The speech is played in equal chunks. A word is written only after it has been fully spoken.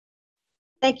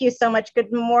Thank you so much.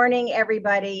 Good morning,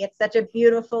 everybody. It's such a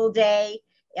beautiful day.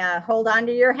 Hold on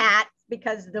to your hats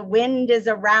because the wind is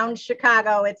around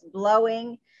Chicago. It's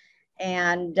blowing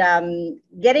and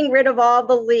getting rid of all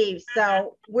the leaves.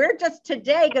 So we're just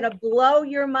today going to blow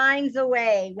your minds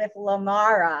away with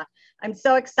Lamara. I'm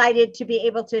so excited to be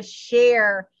able to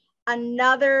share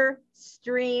another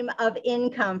stream of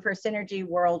income for Synergy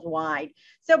Worldwide.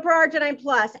 So Pro-Arginine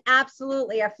Plus,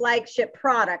 absolutely a flagship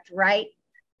product, right?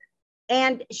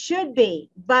 And should be,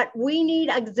 but we need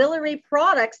auxiliary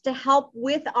products to help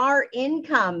with our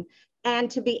income. And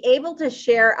to be able to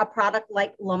share a product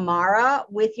like Lamara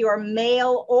with your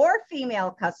male or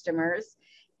female customers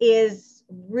is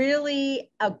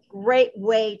really a great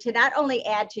way to not only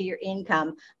add to your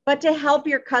income, but to help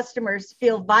your customers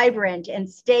feel vibrant and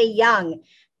stay young.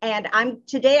 And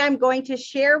today I'm going to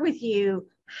share with you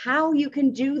how you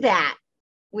can do that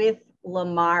with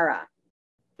Lamara.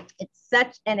 It's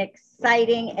such an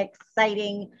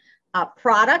exciting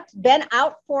product, been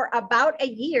out for about a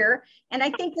year. And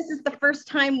I think this is the first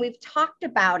time we've talked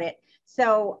about it.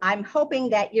 So I'm hoping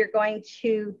that you're going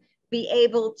to be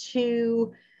able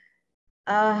to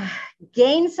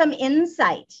gain some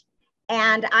insight.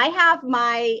 And I have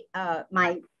my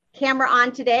camera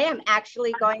on today. I'm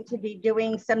actually going to be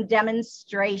doing some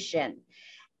demonstration.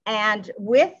 And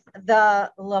with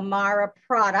the Lamara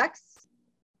products,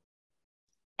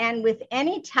 and with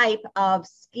any type of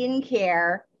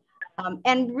skincare,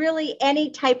 and really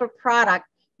any type of product,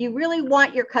 you really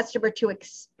want your customer to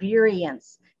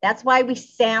experience. That's why we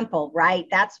sample, right?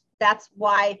 That's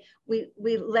why we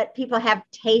let people have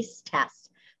taste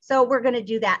tests. So we're going to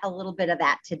do that, a little bit of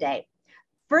that today.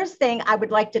 First thing I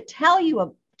would like to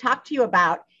talk to you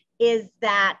about is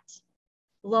that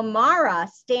Lamara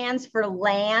stands for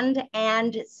land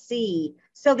and sea.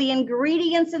 So the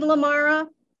ingredients in Lamara,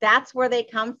 that's where they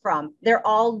come from. They're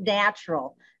all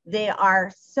natural. They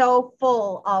are so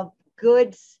full of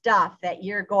good stuff that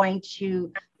you're going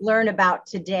to learn about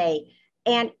today.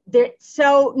 And they're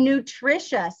so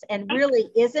nutritious, and really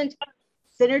isn't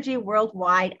Synergy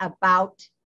Worldwide about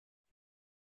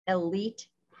elite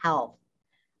health?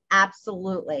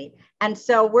 Absolutely. And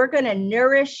so we're going to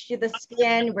nourish the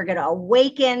skin. We're going to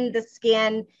awaken the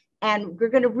skin, and we're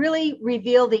going to really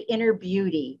reveal the inner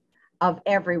beauty of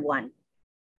everyone.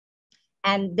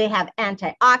 And they have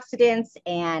antioxidants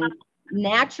and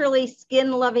naturally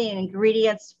skin-loving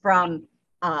ingredients from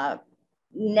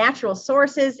natural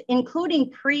sources,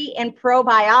 including pre and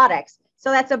probiotics.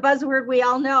 So that's a buzzword we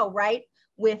all know, right?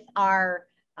 With our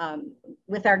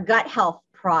gut health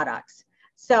products.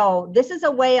 So this is a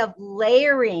way of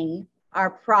layering our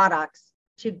products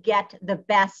to get the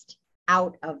best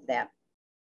out of them.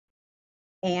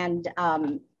 And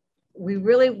we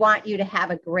really want you to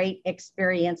have a great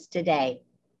experience today.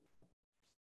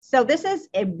 So this is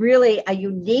really a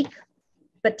unique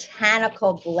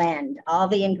botanical blend. All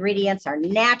the ingredients are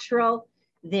natural.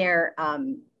 They're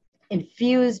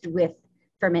infused with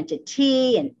fermented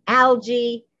tea and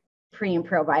algae, pre and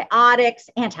probiotics,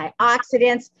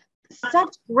 antioxidants.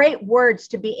 Such great words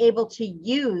to be able to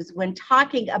use when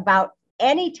talking about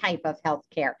any type of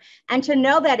healthcare. And to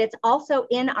know that it's also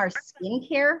in our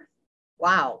skincare,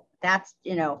 wow. That's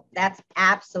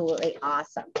absolutely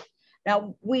awesome.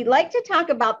 Now, we like to talk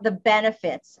about the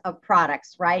benefits of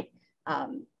products, right?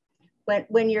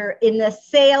 When you're in the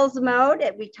sales mode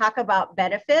and we talk about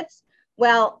benefits,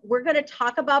 well, we're going to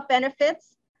talk about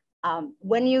benefits.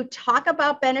 When you talk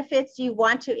about benefits, you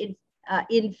want to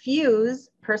infuse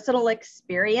personal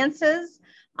experiences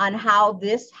on how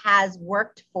this has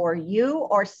worked for you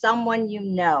or someone you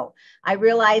know. I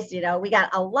realized, we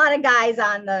got a lot of guys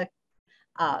on the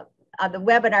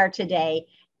webinar today,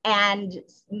 and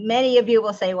many of you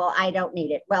will say, well, I don't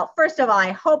need it. Well, first of all,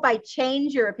 I hope I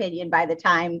change your opinion by the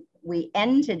time we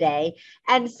end today.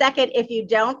 And second, if you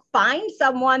don't, find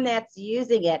someone that's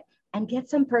using it and get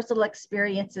some personal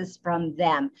experiences from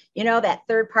them. That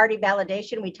third-party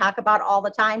validation we talk about all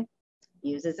the time,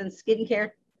 uses in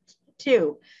skincare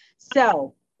too.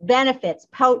 So benefits: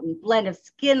 potent blend of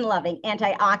skin-loving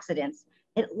antioxidants.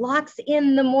 It locks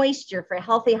in the moisture for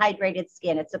healthy, hydrated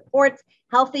skin. It supports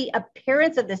healthy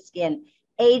appearance of the skin,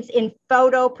 aids in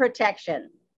photo protection.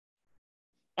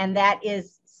 And that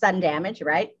is sun damage,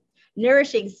 right?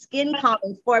 Nourishing skin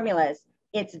calming formulas.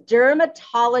 It's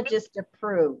dermatologist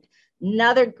approved.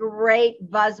 Another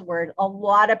great buzzword. A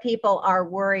lot of people are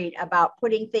worried about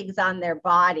putting things on their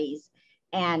bodies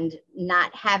and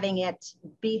not having it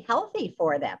be healthy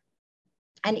for them.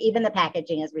 And even the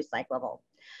packaging is recyclable.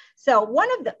 So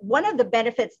one of the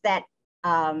benefits that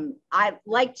I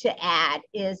like to add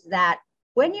is that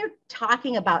when you're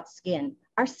talking about skin,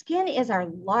 our skin is our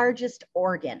largest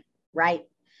organ, right?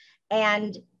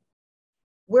 And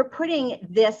we're putting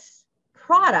this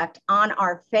product on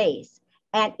our face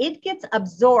and it gets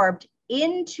absorbed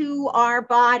into our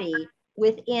body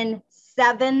within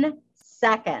 7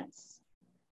 seconds.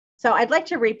 So I'd like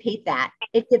to repeat that.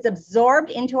 It gets absorbed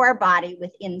into our body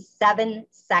within 7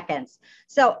 seconds.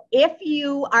 So if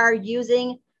you are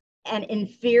using an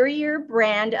inferior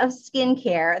brand of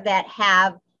skincare that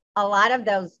have a lot of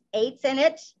those eights in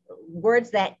it, words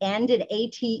that end in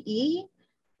ATE,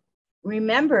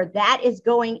 remember that is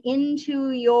going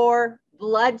into your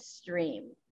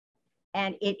bloodstream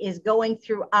and it is going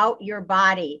throughout your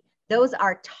body. Those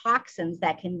are toxins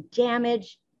that can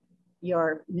damage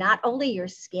not only your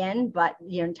skin, but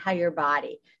your entire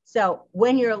body. So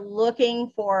when you're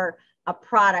looking for a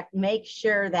product, make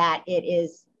sure that it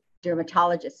is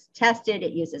dermatologist tested,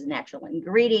 it uses natural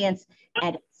ingredients,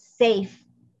 and it's safe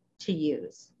to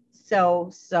use.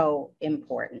 So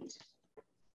important.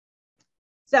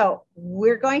 So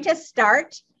we're going to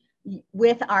start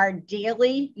with our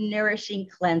daily nourishing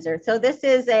cleanser. So this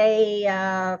is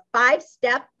a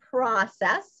 5-step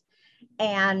process.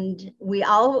 And we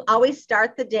always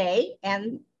start the day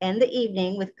and the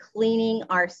evening with cleaning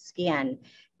our skin.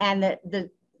 And the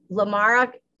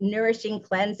Lamara Nourishing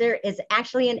Cleanser is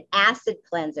actually an acid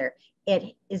cleanser.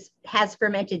 It has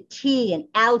fermented tea and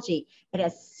algae. It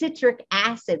has citric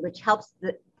acid, which helps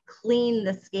clean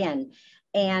the skin,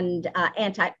 and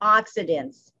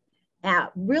antioxidants.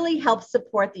 Really helps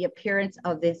support the appearance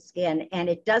of the skin. And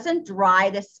it doesn't dry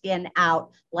the skin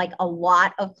out like a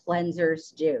lot of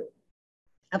cleansers do.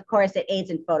 Of course, it aids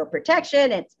in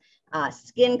photoprotection, it's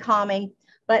skin calming,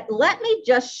 but let me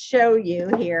just show you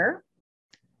here.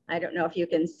 I don't know if you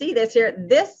can see this here.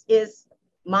 This is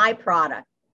my product.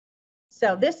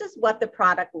 So this is what the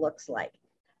product looks like.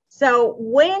 So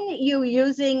when you're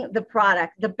using the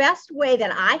product, the best way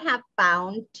that I have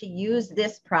found to use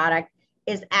this product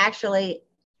is actually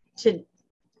to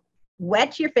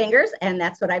wet your fingers, and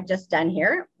that's what I've just done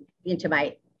here into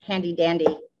my handy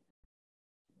dandy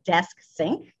desk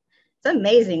sink. It's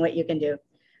amazing what you can do.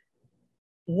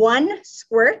 1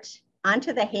 squirt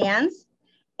onto the hands,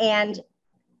 and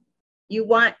you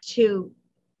want to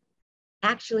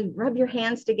actually rub your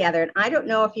hands together. And I don't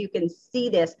know if you can see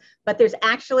this, but there's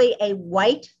actually a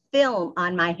white film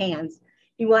on my hands.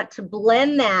 You want to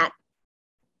blend that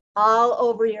all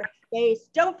over your face.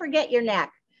 Don't forget your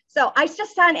neck. So I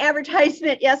just saw an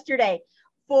advertisement yesterday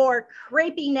for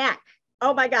crepey neck.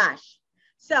 Oh my gosh.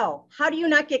 So how do you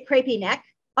not get crepey neck?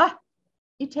 Oh,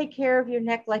 you take care of your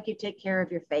neck like you take care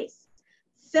of your face.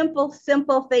 Simple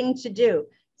thing to do.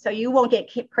 So you won't get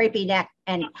crepey neck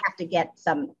and have to get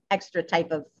some extra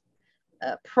type of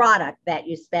product that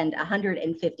you spend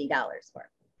 $150 for.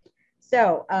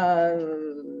 So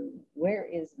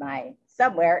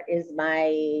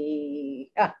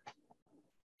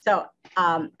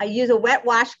I use a wet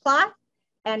washcloth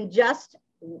and just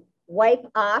wipe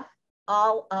off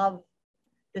all of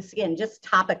the skin, just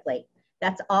topically.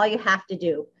 That's all you have to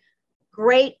do.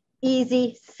 Great,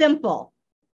 easy, simple.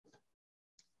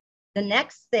 The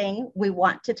next thing we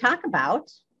want to talk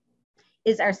about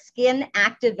is our skin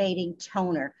activating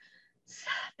toner.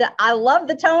 I love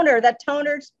the toner. The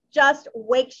toner just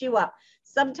wakes you up.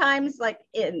 Sometimes, like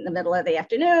in the middle of the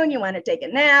afternoon, you want to take a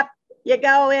nap, you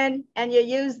go in and you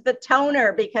use the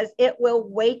toner because it will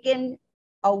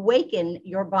awaken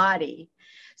your body.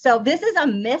 So this is a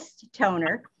mist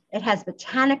toner. It has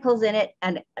botanicals in it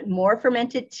and more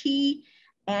fermented tea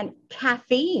and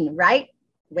caffeine, right?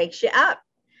 Wakes you up.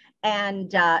 And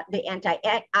the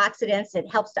antioxidants, it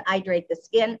helps to hydrate the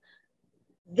skin.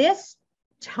 This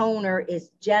toner is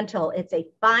gentle. It's a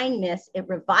fine mist. It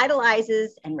revitalizes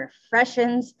and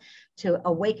refreshes to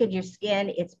awaken your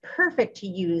skin. It's perfect to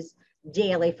use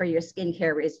daily for your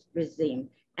skincare regime.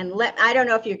 And I don't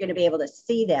know if you're going to be able to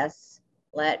see this.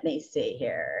 Let me see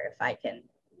here if I can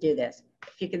do this.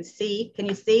 If you can see, can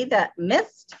you see the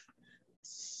mist?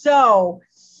 So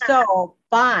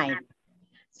fine.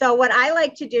 So what I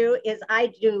like to do is I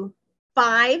do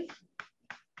five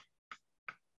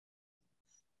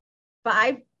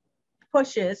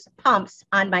pumps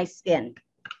on my skin.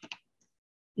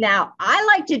 Now, I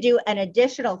like to do an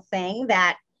additional thing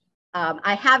that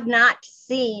I have not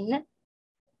seen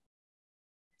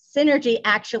Synergy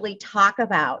actually talk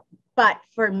about. But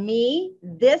for me,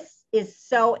 this is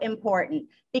so important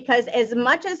because as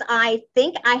much as I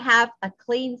think I have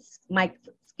my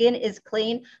skin is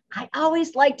clean, I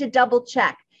always like to double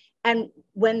check. And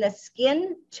when the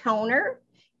skin toner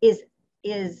is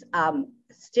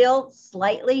still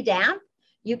slightly damp,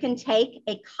 you can take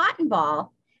a cotton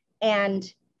ball and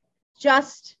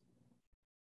just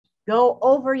go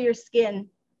over your skin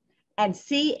and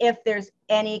see if there's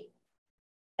any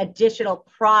additional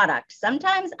product.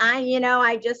 Sometimes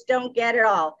I just don't get it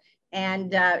all.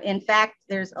 And in fact,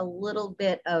 there's a little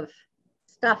bit of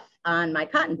stuff on my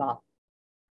cotton ball.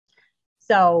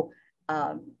 So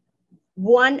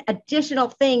one additional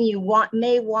thing you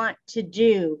may want to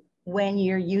do when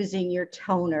you're using your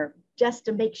toner, just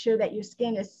to make sure that your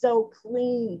skin is so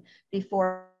clean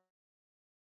before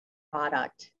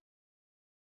product.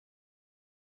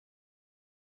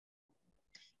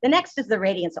 The next is the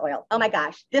Radiance Oil. Oh my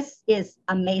gosh, this is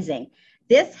amazing.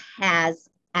 This has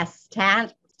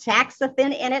astaxanthin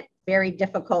in it, very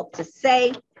difficult to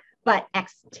say, but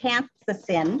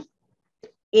astaxanthin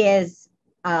has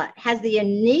the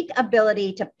unique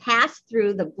ability to pass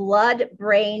through the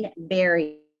blood-brain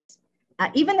barrier.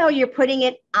 Even though you're putting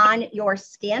it on your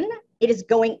skin, it is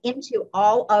going into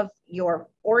all of your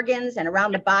organs and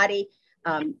around the body,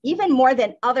 even more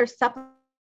than other supplements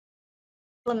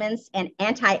and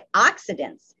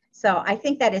antioxidants. So I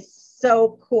think that is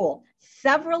so cool.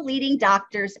 Several leading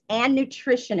doctors and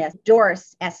nutritionists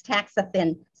endorse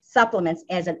astaxanthin supplements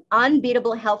as an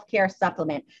unbeatable healthcare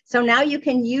supplement. So now you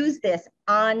can use this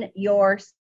on your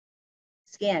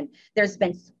skin. There's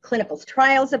been clinical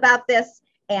trials about this,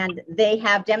 and they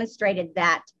have demonstrated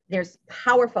that there's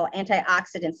powerful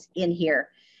antioxidants in here.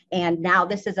 And now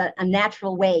this is a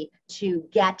natural way to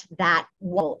get that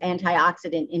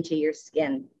antioxidant into your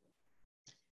skin.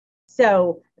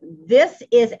 So this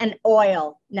is an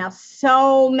oil. Now,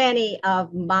 so many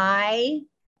of my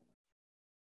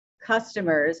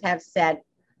customers have said,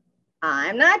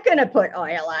 I'm not going to put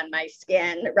oil on my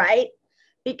skin, right?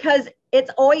 Because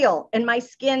it's oil and my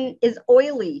skin is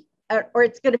oily, or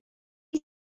it's going to be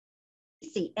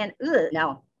greasy. And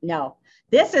no.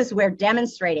 This is where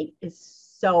demonstrating is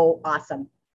so awesome,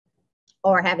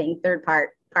 or having third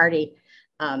party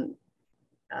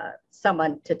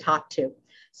someone to talk to.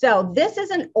 So this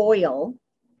is an oil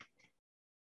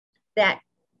that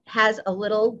has a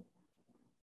little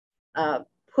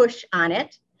push on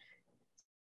it.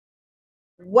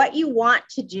 What you want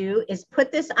to do is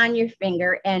put this on your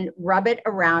finger and rub it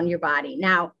around your body.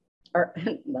 Now, or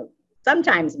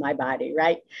sometimes my body,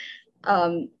 right?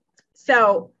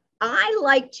 So I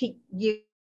like to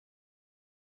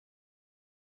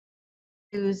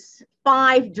use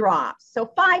 5 drops.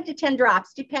 So 5 to 10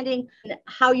 drops, depending on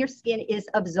how your skin is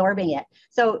absorbing it.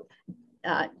 So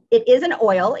it is an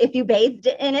oil. If you bathed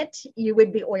in it, you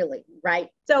would be oily, right?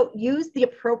 So use the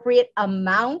appropriate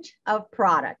amount of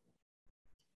product.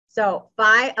 So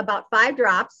about 5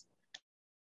 drops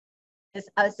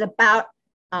is about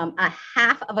a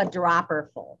half of a dropper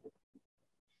full.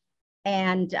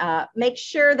 And make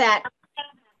sure that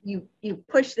you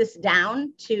push this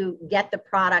down to get the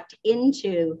product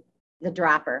into the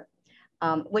dropper.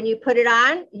 When you put it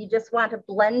on, you just want to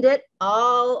blend it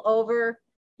all over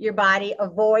your body.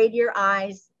 Avoid your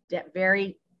eyes, that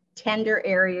very tender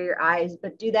area of your eyes,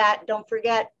 but do that. Don't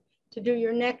forget to do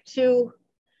your neck too.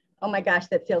 Oh my gosh,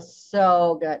 that feels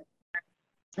so good.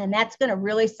 And that's going to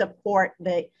really support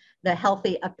the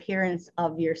healthy appearance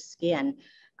of your skin.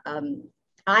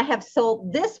 I have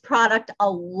sold this product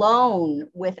alone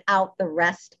without the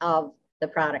rest of the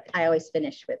product. I always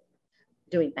finish with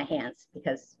doing my hands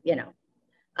because,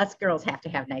 us girls have to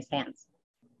have nice hands.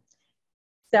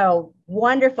 So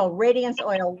wonderful, Radiance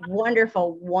Oil,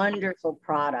 wonderful, wonderful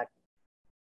product.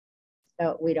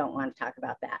 So we don't want to talk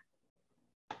about that.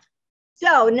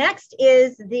 So next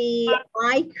is the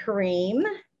eye cream.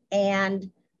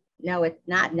 And no, it's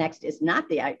not next, is not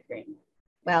the eye cream.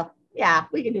 Well, yeah,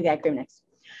 we can do the eye cream next.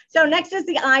 So next is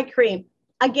the eye cream.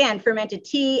 Again, fermented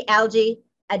tea, algae,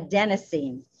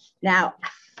 adenosine. Now,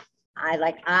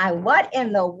 what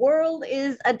in the world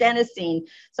is adenosine?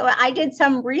 So I did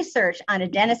some research on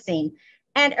adenosine,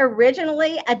 and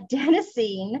originally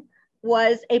adenosine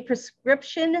was a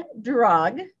prescription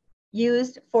drug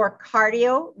used for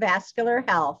cardiovascular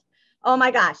health. Oh my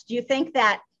gosh, do you think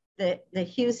that the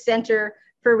Hughes Center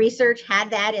for Research had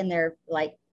that in their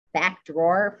back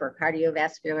drawer for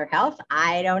cardiovascular health?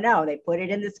 I don't know. They put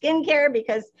it in the skincare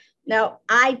because no,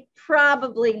 I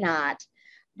probably not.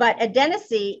 But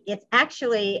adenosine, it's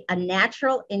actually a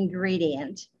natural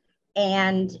ingredient,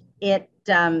 and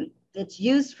it's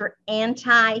used for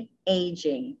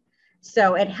anti-aging.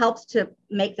 So it helps to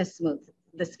make the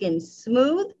skin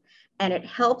smooth, and it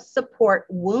helps support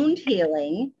wound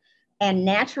healing and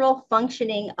natural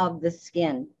functioning of the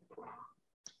skin.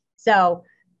 So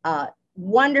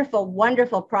wonderful,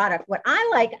 wonderful product. What I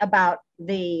like about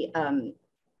the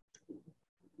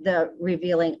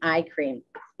Revealing Eye Cream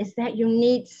is that you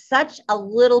need such a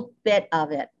little bit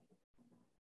of it.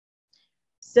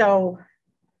 So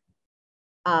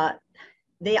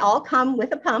they all come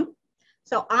with a pump.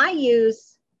 So I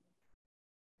use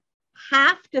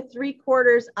 1/2 to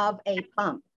 3/4 of a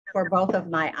pump for both of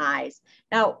my eyes.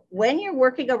 Now, when you're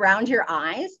working around your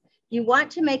eyes, you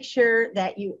want to make sure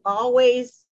that you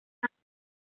always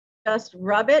just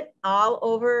rub it all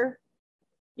over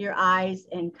your eyes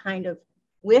and kind of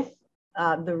with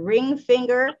the ring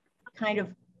finger, kind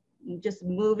of just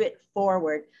move it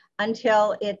forward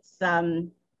until it's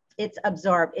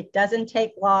absorbed. It doesn't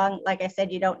take long. Like I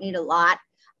said, you don't need a lot.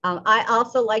 I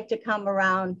also like to come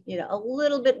around, you know, a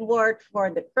little bit more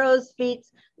toward the crow's feet,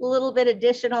 a little bit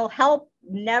additional help,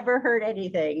 never hurt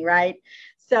anything, right?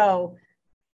 So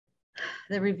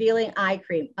the Revealing Eye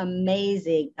Cream,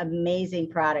 amazing, amazing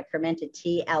product, fermented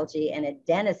tea, algae, and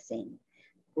adenosine.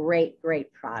 Great,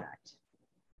 great product.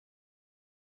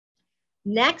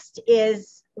 Next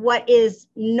is what is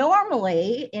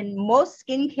normally in most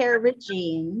skincare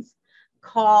regimes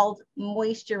called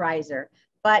moisturizer,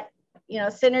 but you know,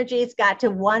 Synergy's got to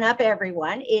one up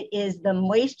everyone. It is the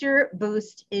Moisture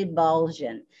Boost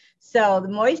Emulsion. So the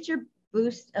Moisture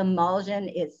Boost Emulsion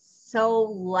is so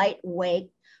lightweight,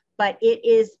 but it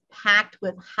is packed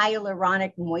with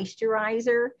hyaluronic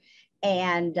moisturizer.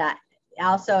 And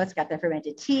also it's got the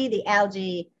fermented tea, the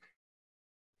algae,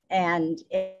 and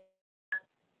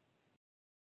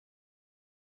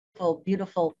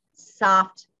beautiful,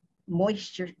 soft,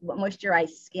 moisturized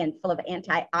skin full of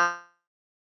antioxidants.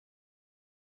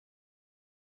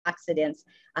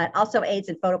 Also aids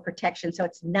in photo protection. So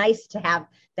it's nice to have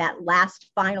that last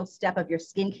final step of your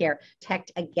skincare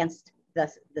protect against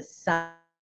the sun.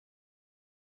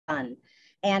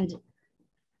 And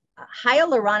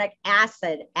hyaluronic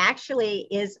acid actually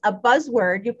is a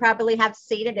buzzword. You probably have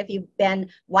seen it if you've been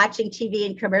watching TV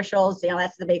and commercials. You know,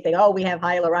 that's the big thing. Oh, we have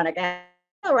hyaluronic acid.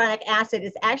 Hyaluronic acid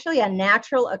is actually a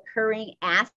natural occurring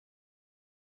acid,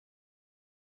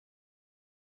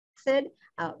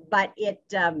 but it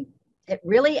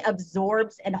really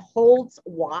absorbs and holds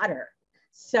water.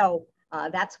 So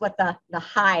that's what the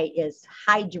high is,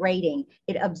 hydrating.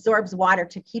 It absorbs water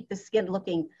to keep the skin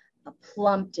looking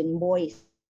plumped and moist.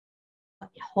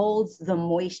 It holds the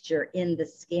moisture in the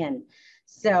skin.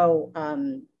 So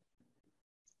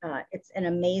it's an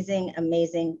amazing,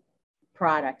 amazing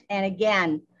product. And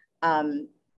again,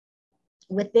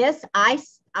 with this, I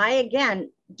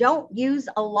again don't use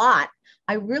a lot.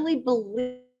 I really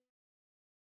believe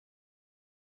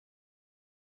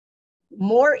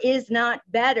more is not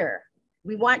better.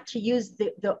 We want to use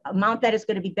the amount that is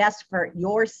going to be best for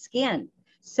your skin.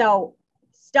 So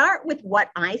start with what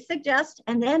I suggest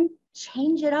and then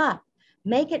change it up.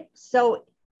 Make it so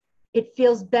it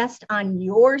feels best on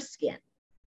your skin,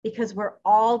 because we're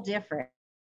all different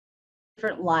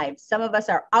lives. Some of us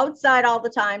are outside all the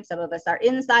time. Some of us are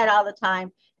inside all the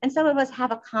time. And some of us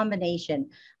have a combination.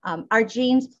 Our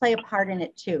genes play a part in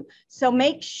it too. So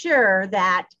make sure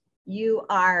that you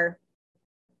are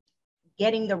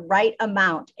getting the right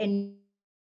amount, and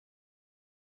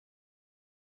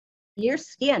your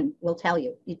skin will tell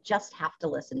you. You just have to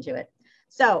listen to it.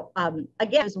 So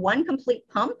again, there's one complete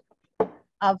pump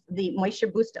of the Moisture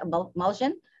Boost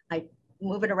Emulsion. I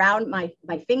move it around my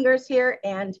fingers here,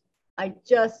 and I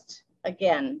just,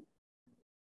 again,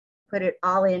 put it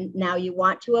all in. Now you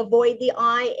want to avoid the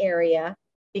eye area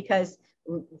because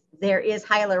there is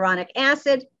hyaluronic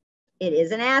acid. It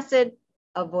is an acid.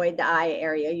 Avoid the eye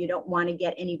area. You don't want to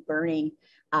get any burning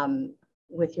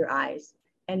with your eyes.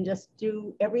 And just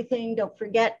do everything. Don't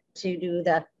forget to do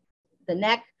the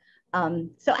neck.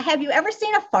 So have you ever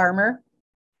seen a farmer?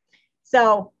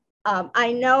 So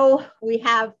I know we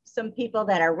have some people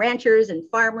that are ranchers and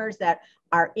farmers that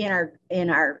are in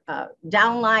our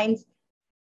downlines.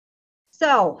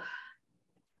 So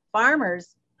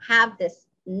farmers have this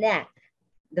neck,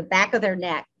 the back of their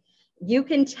neck. You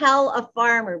can tell a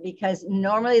farmer because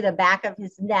normally the back of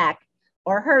his neck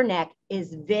or her neck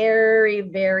is very,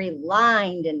 very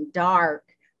lined and dark,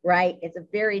 right? It's a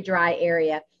very dry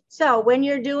area. So when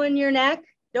you're doing your neck,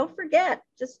 don't forget,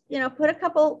 just, you know, put a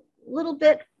couple little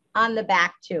bit on the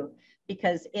back too,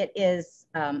 because it is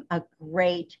a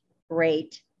great,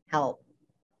 great help.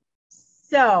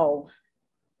 So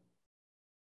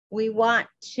we want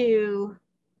to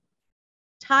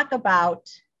talk about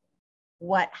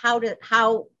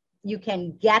how you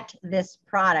can get this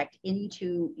product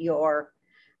into your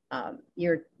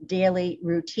daily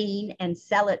routine and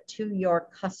sell it to your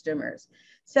customers.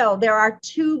 So there are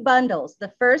 2 bundles.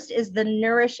 The first is the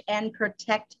Nourish and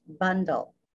Protect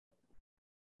bundle.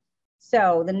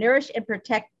 So the Nourish and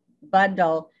Protect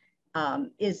bundle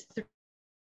is 3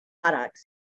 products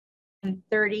and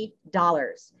 $30.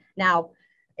 Now,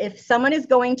 if someone is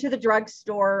going to the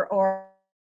drugstore or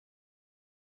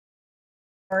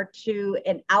to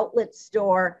an outlet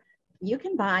store, you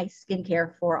can buy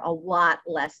skincare for a lot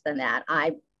less than that.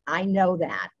 I know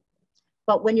that.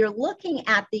 But when you're looking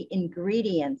at the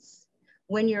ingredients,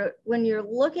 when you're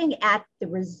looking at the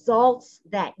results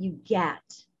that you get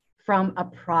from a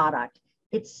product,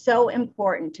 it's so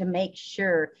important to make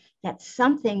sure that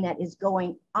something that is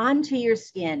going onto your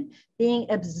skin, being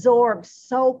absorbed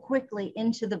so quickly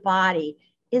into the body,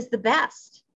 is the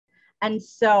best. And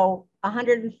so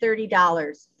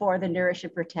 $130 for the Nourish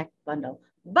and Protect bundle.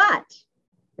 But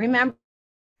remember,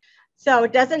 so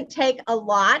it doesn't take a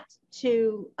lot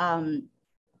to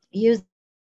use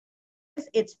this.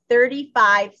 It's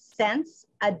 35 cents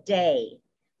a day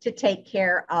to take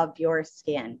care of your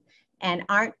skin. And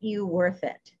aren't you worth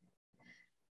it?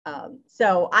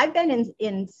 So I've been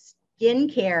in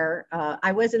skincare.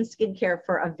 I was in skincare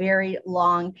for a very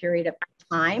long period of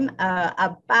time,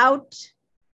 about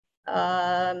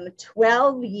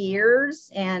 12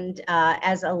 years, and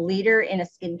as a leader in a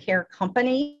skincare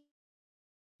company.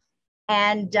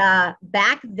 And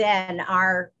back then,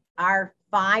 our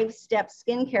 5-step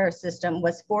skincare system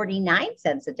was 49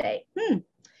 cents a day.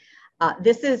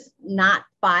 This is not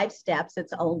 5 steps,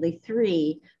 it's only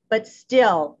 3, but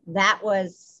still, that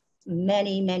was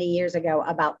many, many years ago,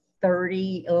 about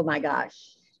 30, oh my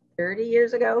gosh, 30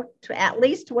 years ago, at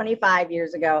least 25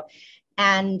 years ago.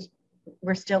 And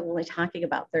we're still only talking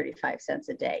about 35 cents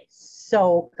a day.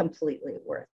 So completely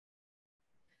worth it.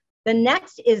 The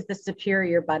next is the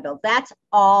Superior Bundle. That's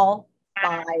all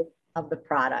 5 of the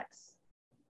products.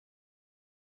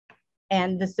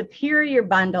 And the Superior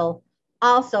Bundle,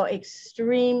 also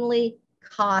extremely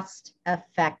cost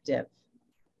effective.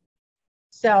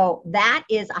 So that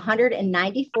is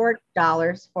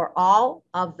 $194 for all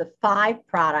of the 5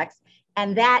 products.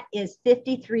 And that is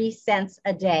 53 cents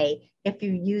a day if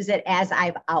you use it as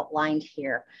I've outlined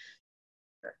here.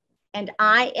 And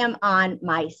I am on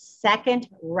my 2nd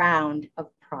round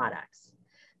of products.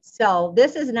 So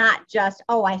this is not just,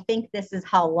 oh, I think this is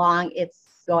how long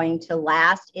it's going to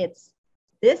last.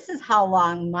 This is how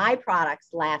long my products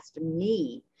last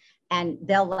me, and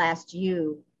they'll last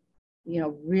you,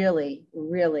 really,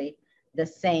 really the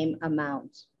same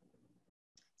amount.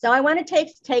 So I want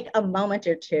to take a moment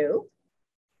or two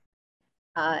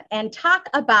and talk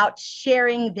about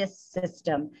sharing this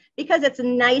system, because it's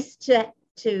nice to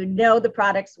know the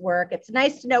products work. It's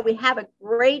nice to know we have a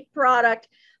great product,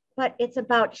 but it's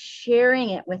about sharing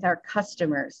it with our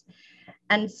customers.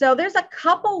 And so there's a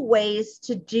couple ways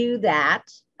to do that.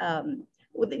 And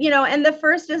the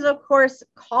first is, of course,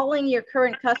 calling your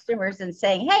current customers and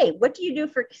saying, hey, what do you do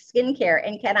for skincare?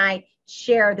 And can I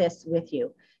share this with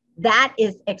you? That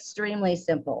is extremely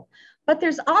simple. But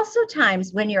there's also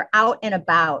times when you're out and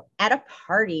about at a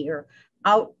party or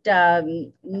out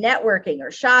networking or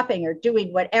shopping or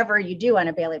doing whatever you do on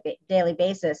a daily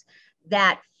basis,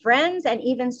 that friends and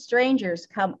even strangers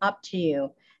come up to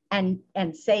you and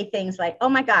say things like, oh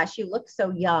my gosh, you look so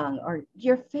young, or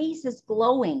your face is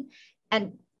glowing.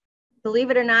 And believe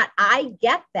it or not, I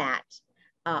get that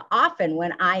often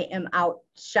when I am out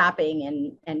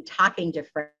shopping and talking to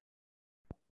friends.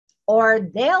 Or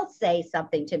they'll say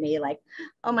something to me like,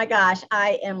 oh my gosh,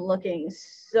 I am looking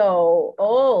so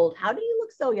old. How do you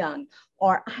look so young?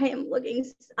 Or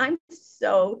I'm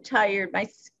so tired. My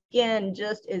skin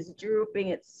just is drooping.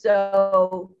 It's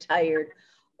so tired.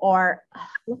 Or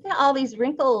look at all these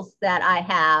wrinkles that I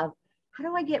have. How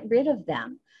do I get rid of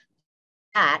them?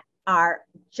 That are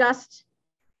just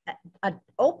an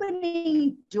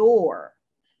opening door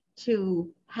to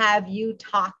have you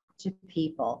talk to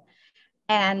people.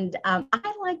 And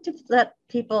I like to let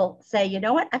people say, you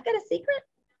know what, I've got a secret.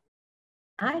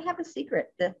 I have a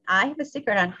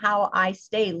secret on how I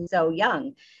stay so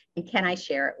young. And can I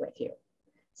share it with you?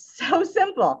 So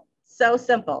simple, so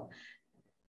simple.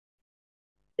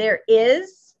 There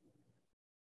is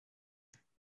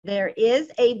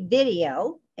a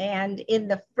video, and in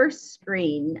the first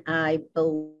screen, I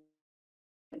believe,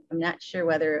 I'm not sure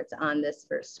whether it's on this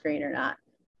first screen or not.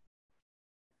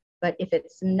 But if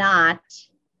it's not,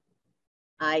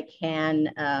 I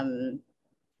can,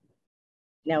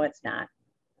 no, it's not.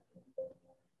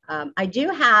 I do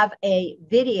have a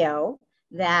video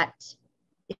that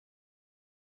is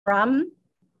from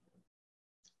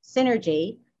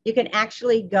Synergy. You can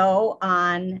actually go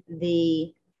on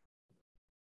the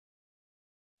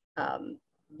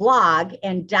blog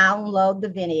and download the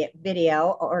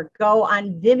video, or go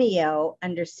on Vimeo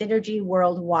under Synergy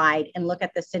Worldwide and look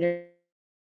at the Synergy.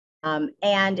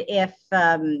 And if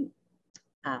I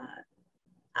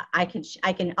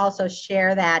can also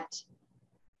share that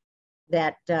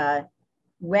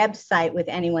website with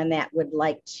anyone that would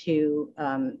like to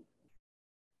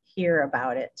hear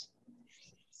about it.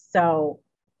 So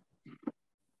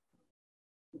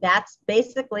that's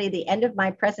basically the end of my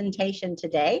presentation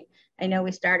today. I know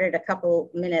we started a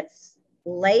couple minutes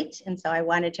late, and so I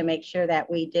wanted to make sure that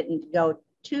we didn't go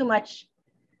too much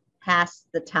past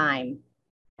the time.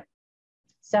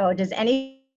 So does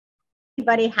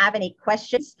anybody have any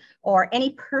questions or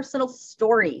any personal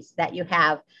stories that you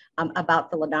have about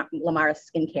the Lamara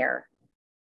skincare?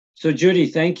 So Judy,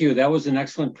 thank you. That was an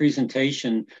excellent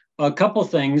presentation. A couple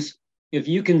things. If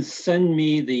you can send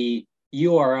me the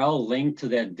URL link to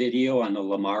that video on the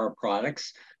Lamara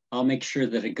products, I'll make sure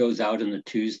that it goes out in the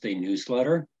Tuesday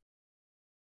newsletter.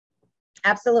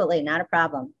 Absolutely, not a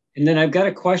problem. And then I've got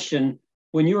a question.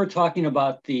 When you were talking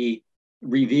about the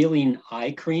revealing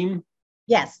eye cream,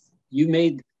 yes, you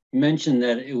made mention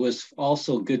that it was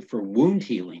also good for wound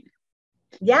healing.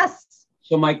 Yes.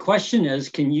 So my question is,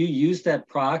 can you use that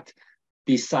product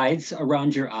besides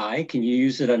around your eye? Can you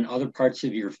use it on other parts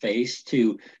of your face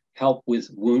to help with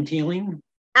wound healing?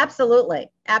 Absolutely.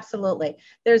 Absolutely.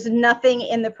 There's nothing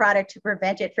in the product to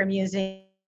prevent it from using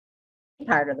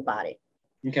part of the body.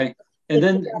 Okay. And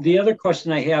then the other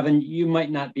question I have, and you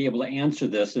might not be able to answer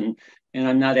this, and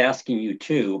I'm not asking you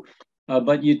to,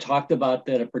 but you talked about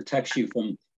that it protects you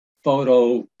from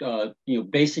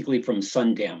basically from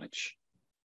sun damage.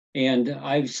 And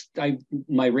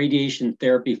my radiation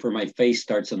therapy for my face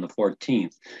starts on the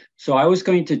 14th. So I was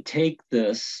going to take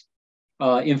this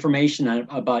information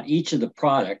about each of the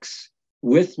products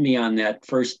with me on that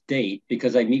first date,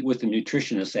 because I meet with a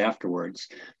nutritionist afterwards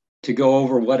to go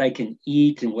over what I can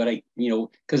eat and what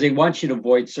because they want you to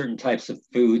avoid certain types of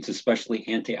foods, especially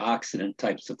antioxidant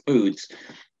types of foods.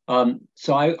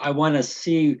 So I want to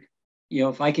see,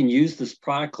 if I can use this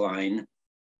product line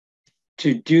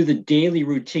to do the daily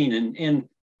routine. And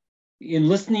in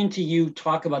listening to you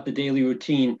talk about the daily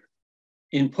routine,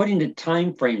 in putting the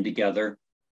time frame together,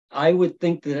 I would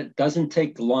think that it doesn't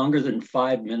take longer than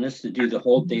 5 minutes to do the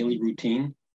whole daily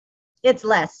routine. It's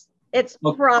less. It's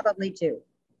probably 2.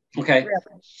 Okay.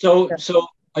 Really. So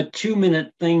a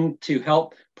 2-minute thing to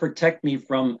help protect me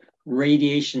from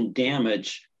radiation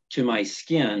damage to my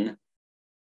skin.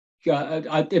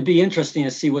 It'd be interesting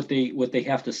to see what they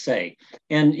have to say.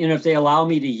 And if they allow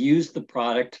me to use the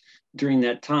product during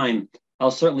that time,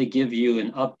 I'll certainly give you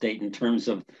an update in terms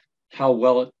of how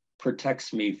well it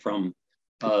protects me from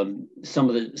some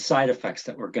of the side effects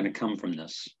that were going to come from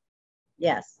this.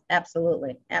 Yes,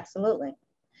 absolutely. Absolutely.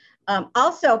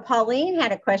 Also, Pauline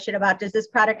had a question about, does this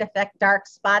product affect dark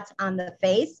spots on the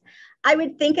face? I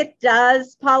would think it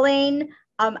does, Pauline.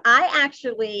 I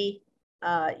actually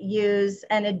use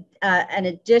an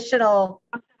additional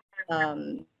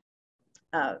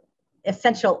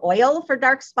essential oil for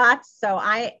dark spots. So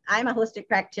I'm a holistic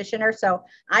practitioner. So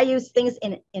I use things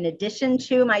in addition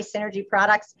to my Synergy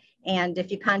products. And if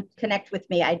you connect with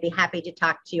me, I'd be happy to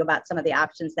talk to you about some of the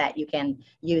options that you can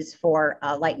use for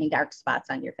lightening dark spots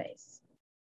on your face.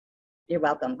 You're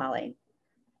welcome, Pauline.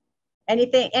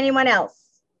 Anyone else?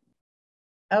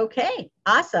 Okay,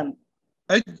 awesome.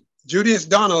 Hey, Judy, it's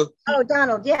Donald. Oh,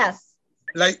 Donald, yes.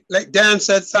 Like Dan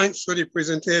said, thanks for the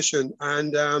presentation,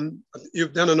 and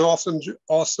you've done an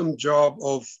awesome job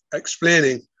of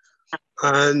explaining.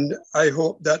 And I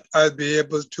hope that I'll be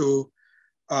able to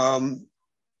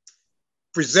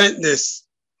present this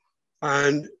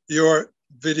and your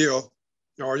video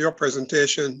or your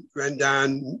presentation when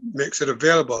Dan makes it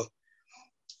available,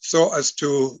 so as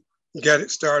to get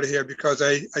it started here, because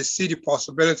I see the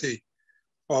possibility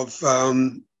of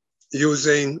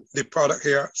using the product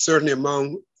here, certainly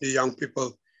among the young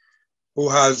people who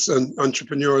has an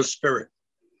entrepreneurial spirit.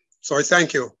 So I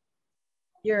thank you.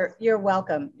 You're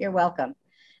welcome. You're welcome.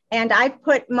 And I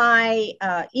put my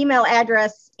email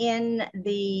address in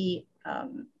the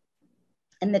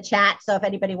chat. So if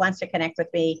anybody wants to connect with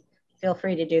me, feel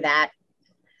free to do that.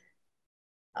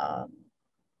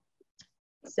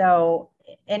 So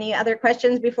any other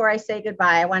questions before I say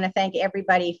goodbye? I want to thank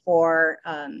everybody for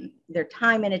their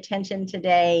time and attention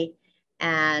today.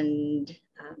 And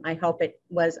I hope it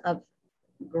was of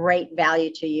great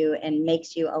value to you and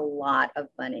makes you a lot of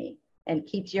money and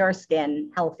keeps your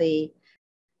skin healthy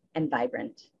and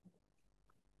vibrant.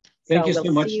 Thank you so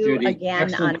much, Judy. Again,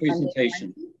 excellent on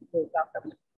presentation. You're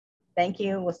welcome. Thank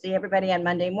you. We'll see everybody on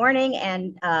Monday morning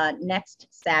and next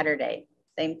Saturday,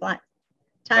 same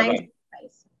time.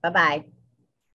 Bye-bye.